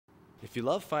If you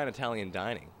love fine Italian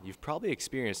dining, you've probably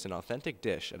experienced an authentic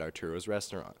dish at Arturo's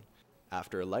restaurant.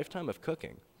 After a lifetime of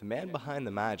cooking, the man behind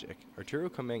the magic, Arturo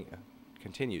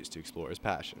continues to explore his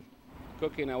passion.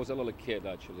 Cooking, I was a little kid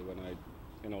actually when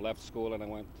I left school and I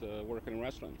went working in a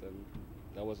restaurant, and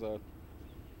that was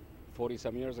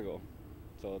 40-some years ago.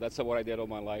 So that's what I did all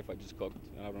my life. I just cooked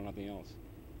and I do nothing else.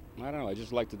 I don't know, I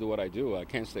just like to do what I do. I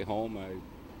can't stay home.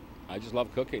 I just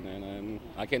love cooking, and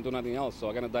I can't do nothing else. So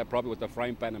I'm gonna die probably with a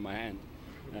frying pan in my hand,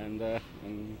 and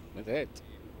that's it.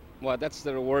 Well, that's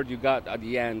the reward you got at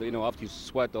the end. After you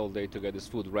sweat all day to get this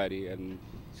food ready, and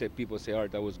people say,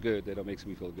 "Art, that was good." That makes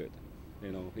me feel good.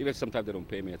 Even if sometimes they don't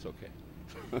pay me, it's okay.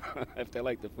 If they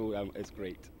like the food, it's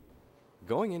great.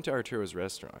 Going into Arturo's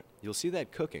restaurant, you'll see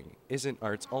that cooking isn't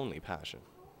Art's only passion.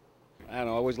 I don't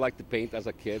know. I always liked to paint as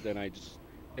a kid, and I just,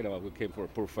 we came from a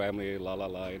poor family, I don't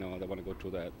want to go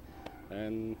through that.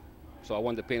 And so I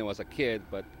wanted to paint when I was a kid,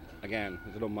 but again,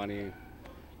 there's no money.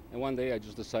 And one day I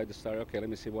just decided to start, okay, let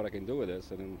me see what I can do with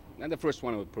this. And the first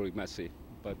one was pretty messy,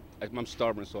 but I'm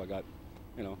stubborn, so I got,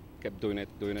 kept doing it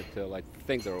till I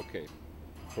think they're okay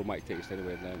for my taste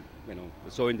anyway. And then,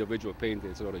 it's so individual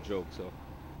painting, it's not a joke. So,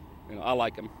 I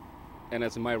like them. And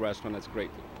it's in my restaurant, that's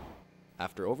great.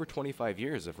 After over 25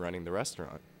 years of running the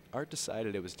restaurant, Art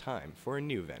decided it was time for a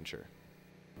new venture.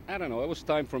 I don't know, it was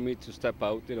time for me to step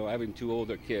out, having two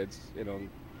older kids,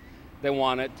 they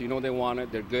want it, they want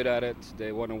it, they're good at it,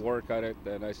 they want to work at it,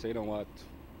 and I say, you know what,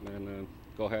 and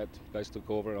go ahead, you guys took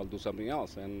over, I'll do something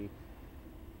else, and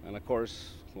of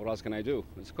course, what else can I do?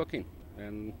 It's cooking,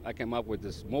 and I came up with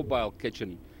this mobile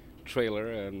kitchen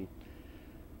trailer, and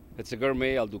it's a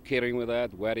gourmet, I'll do catering with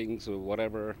that, weddings or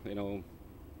whatever,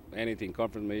 anything,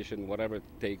 confirmation, whatever it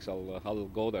takes, I'll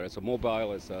go there. It's a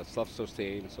mobile, it's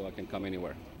self-sustained, so I can come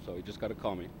anywhere. So you just got to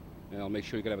call me, and I'll make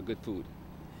sure you can have a good food.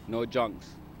 No junks.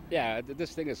 Yeah,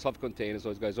 this thing is self-contained, so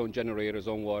it's got its own generator, its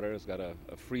own water. It's got a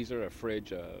freezer, a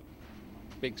fridge, a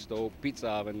big stove, pizza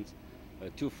ovens,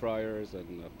 2 fryers,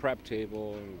 and a prep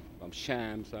table,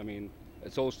 shams. I mean,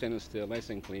 it's all stainless steel, nice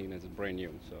and clean. It's brand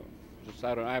new. So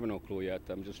I have no clue yet.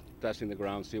 I'm just testing the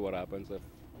ground, see what happens.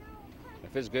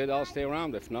 If it's good, I'll stay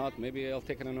around. If not, maybe I'll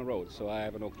take it on the road. So I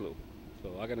have no clue. So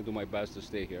I'm gonna do my best to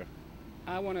stay here.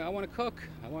 I wanna cook.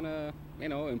 I wanna,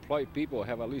 employ people.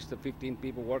 Have at least 15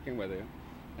 people working with it,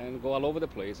 and go all over the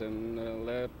place and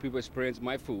let people experience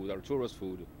my food, Arturo's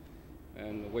food,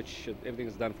 and which everything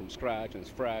is done from scratch and it's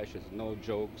fresh. It's no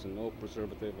jokes and no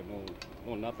preservative and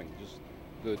no nothing. Just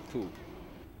good food,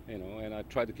 And I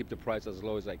try to keep the price as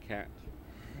low as I can.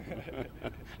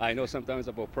 I know sometimes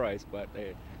about price, but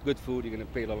good food, you're going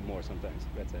to pay a little more sometimes.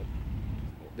 That's it.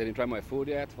 They didn't try my food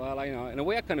yet? Well, in a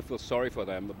way I kind of feel sorry for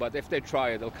them, but if they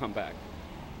try it, they'll come back.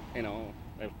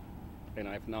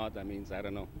 If not, that means, I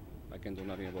don't know. I can do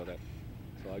nothing about that.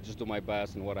 So I just do my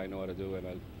best and what I know how to do, and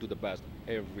I'll do the best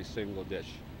every single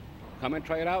dish. Come and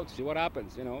try it out, see what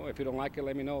happens. If you don't like it,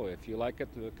 let me know. If you like it,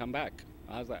 come back.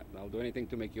 How's that? I'll do anything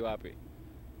to make you happy.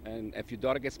 And if your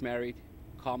daughter gets married,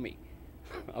 call me.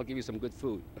 I'll give you some good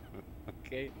food.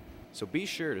 Okay? So be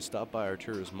sure to stop by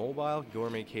Arturo's mobile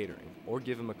gourmet catering or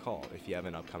give him a call if you have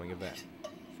an upcoming event.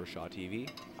 For Shaw TV,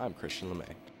 I'm Christian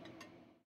LeMay.